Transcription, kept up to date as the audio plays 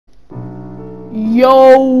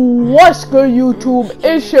Yo, what's good YouTube?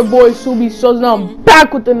 It's your boy Subi Souls and I'm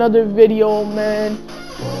back with another video, man.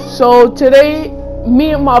 So today,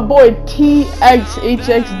 me and my boy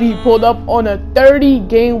TXHXD pulled up on a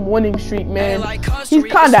 30-game winning streak, man. He's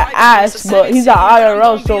kinda ass, but he's an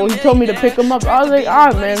IRL, so he told me to pick him up. I was like,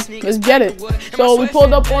 alright, man, let's get it. So we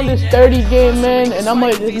pulled up on this 30-game, man, and I'm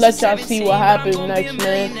gonna just let y'all see what happens next,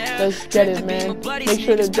 man. Let's get it, man. Make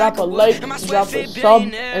sure to drop a like, drop a sub,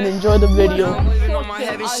 and enjoy the video. On my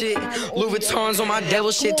heavy shit, Louis Vuitton's on my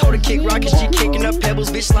devil shit. Told her kick rockets, she kicking up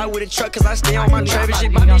pebbles. Bitch slide with a truck, cause I stay on my Travis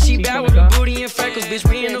shit. My bitch, she bad with the booty and freckles. Bitch,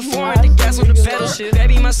 we in the form with the gas on the pedal shit.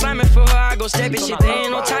 Baby, my Simon for her, I go step it shit. There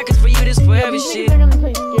ain't no time, cause for you, this forever shit.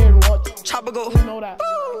 Chopper go.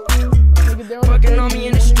 Working on me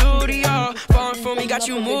in the studio, falling for me, got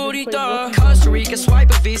you moody, dog. Costa Rica, swipe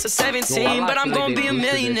a Visa, 17, but I'm gonna be a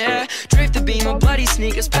millionaire. Drift the beam, my bloody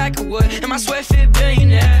sneakers, pack of wood, and my sweat fit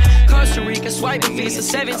billionaire. Costa Rica, swipe a Visa,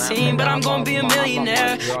 17, but I'm gonna be a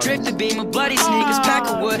millionaire. Drift the beam, my bloody sneakers, pack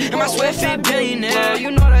of wood, and my sweat fit billionaire.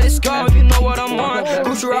 You know that it's gone, you know what I'm on.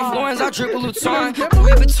 Gucci Ralph Lauren's, I drip a Luton.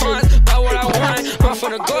 Louis Vuitton's, buy what I want. I'm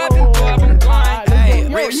finna go up and go up, I'm gone. Hey,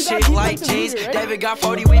 real shit like jeans. David got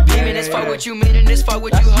 40 with beaming. This fuck what you mean and this fuck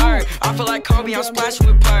what you heard. I feel like Kobe, I'm splashing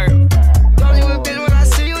with perp. Tell me what bitch when I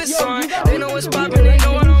see you, it's on. They know what's poppin', they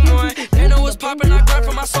know what I'm on. They know what's poppin', I cry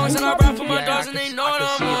for my songs and I rap for my dogs and they know what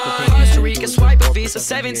I'm on. Costa Rica, swipe a Visa,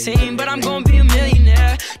 17, but I'm gonna be a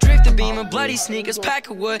millionaire. Drift the beam, my bloody sneakers, pack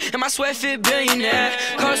of wood, and my sweat fit billionaire.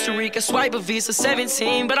 Costa Rica, swipe a Visa,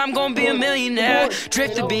 17, but I'm gonna be a millionaire.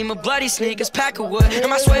 Drift the beam, my bloody sneakers, pack of wood, and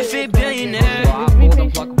my sweat fit billionaire. Golden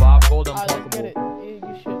pluckable.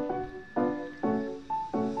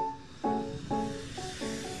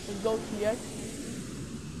 Go TX.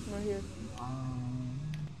 Right here.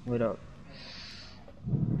 Wait up.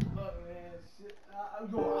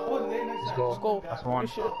 Let's go. That's one.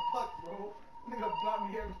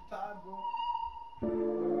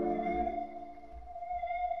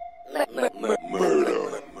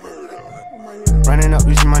 Running up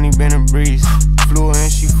this money been a breeze. Flew her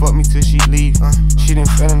and she fucked me till she leave. She done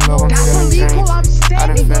fell in love, I'm selling dreams. I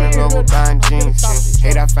done fell in love with buying jeans.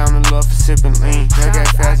 Hate I found the love for sipping lean. Girl got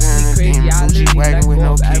faster than a demon. Blue G-Wagon with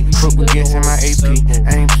no key. Put baguettes in my AP.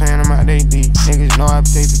 I ain't playing them out, they leave. Niggas know I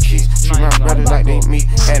pay the keys. Treat my brothers like they me.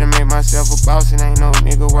 Had to make myself a boss and ain't no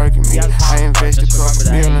nigga working me. I invest a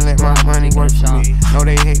couple bill and let my money work for me. Know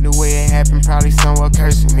they hate the way it happened, probably somewhat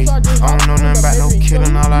cursing me. I don't know nothing about no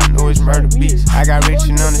killing, all I know is murder beats. I got rich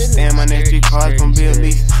and understand my next 3 cars gon' be a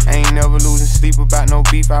lease. I ain't never losing sleep about no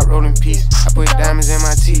beef, I roll in peace. I put diamonds in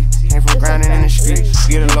my teeth, came from grinding in the street.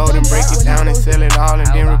 Get a load and break it down and sell it all and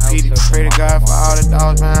then repeat it. Pray to God for all the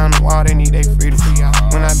dogs behind the wall, they need their freedom.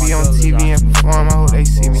 When I be on TV and perform, I hope they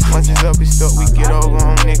see me. Once it's up, it's stuck, we get over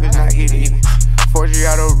on niggas, not hit it.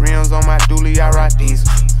 Forgiato rims on my dually, I rock these.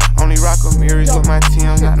 Only rock a mirrors with my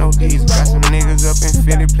Tim's, not no diesel. Got some niggas up in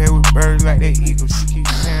Philly, play with birds like they eagles. She keep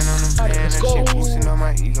playing on them bands, that shit boosting on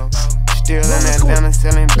my ego. Still in Atlanta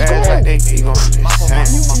selling bags like they ego. I'm just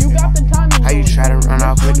saying, how you try to run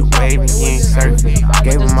off with the wave and you ain't surfing?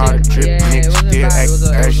 Gave them all the drip, niggas still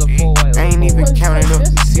acting thirsty. I ain't even counted up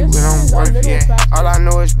to see what I'm worth yet. All I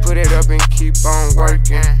know is put it up and keep on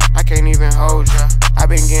working. I can't even hold ya, I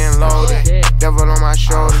been getting loaded. Devil on my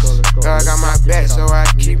shoulders, God got my back so I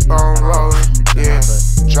keep on rolling. Yeah,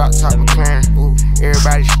 drop top McLaren,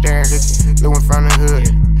 everybody staring. Look in front of the hood,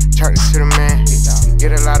 turn it to the man.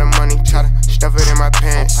 Get a lot of money, try to stuff it in my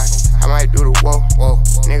pants. I might do the whoa,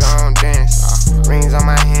 nigga I don't dance. Rings on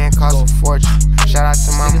my hand cost a fortune. Shout out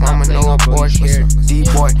to my mama, no abortion.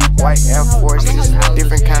 D-boy, white Air Forces,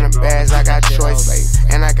 different kind of bags, I got choice.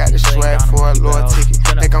 And I got the swag for a lower ticket.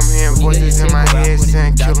 Think I'm hearing voices in my head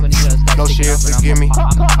saying kill him. No shit, forgive me,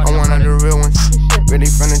 I'm one of the real ones. Really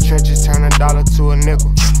from the trenches, turn $1 to a nickel.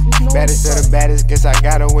 Baddest of the baddest, guess I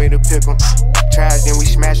got a way to pick them. Tries, then we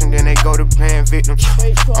smash them, then they go to playing victims.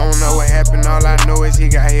 I don't know what happened, all I know is he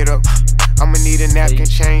got hit up. I'ma need a napkin,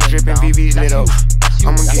 chain dripping, BB's lit up.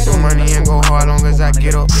 I'ma get the money and go hard long as I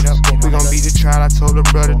get up. We gon' beat the trial, I told the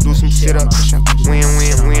brother do some sit-ups. Win,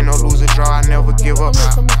 no lose or draw, I never give up.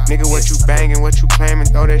 Nigga, what you banging, what you claiming,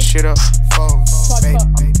 throw that shit up.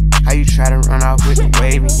 How you try to run off with the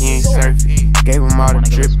wave and you ain't surfing? Gave him all the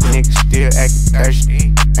drip, niggas still acting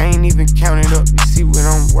thirsty. I ain't even counted up to see what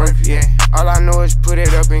I'm worth yet. All I know is put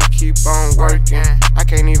it up and keep on working. I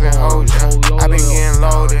can't even hold ya, I been getting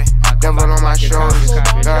loaded. Devil on my shoulders,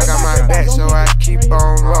 God got my back so I keep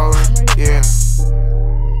on rolling. Yeah.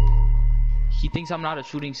 He thinks I'm not a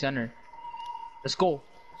shooting center. Let's go.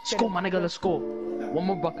 Let's go, my nigga, let's go. One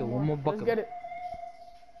more bucket, one more bucket. Let's get it.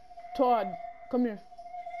 Todd, come here.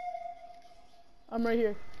 I'm right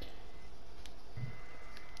here.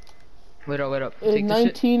 Wait up. It's Take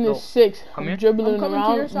 19 to to 6. Come I'm here. dribbling I'm coming to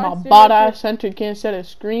your around. side, My stay bot right ass center can't set a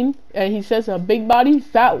screen. And he says a big body,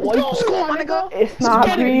 fat white. Let's go, my nigga. It's not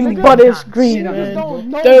get it, green, nigga. but it's Nah, green, niggas man. don't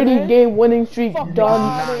know, 30 man. game winning streak Fuck done.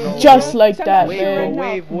 outta here, Just bro. like Send that, that shit right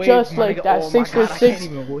man. now. Just my like nigga. that. Oh 6 my God, for I 6.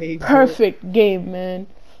 can't even wave, bro. Perfect game, man.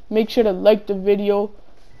 Make sure to like the video.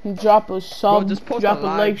 Drop a sub, just post drop a a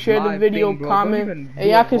like, live- share the live video, thing, bro. Don't comment. even And do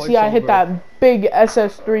y'all a can see I hit voiceover. that big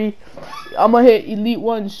SS3. I'm gonna hit Elite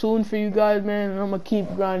 1 soon for you guys, man. And I'm gonna keep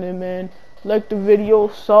grinding, man. Like the video,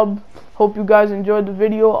 sub. Hope you guys enjoyed the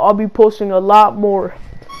video. I'll be posting a lot more.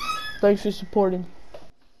 Thanks for supporting.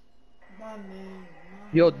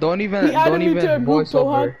 Yo, don't He even added me to a group, voice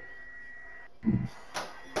over. Tohan.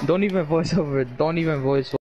 Don't even voice over.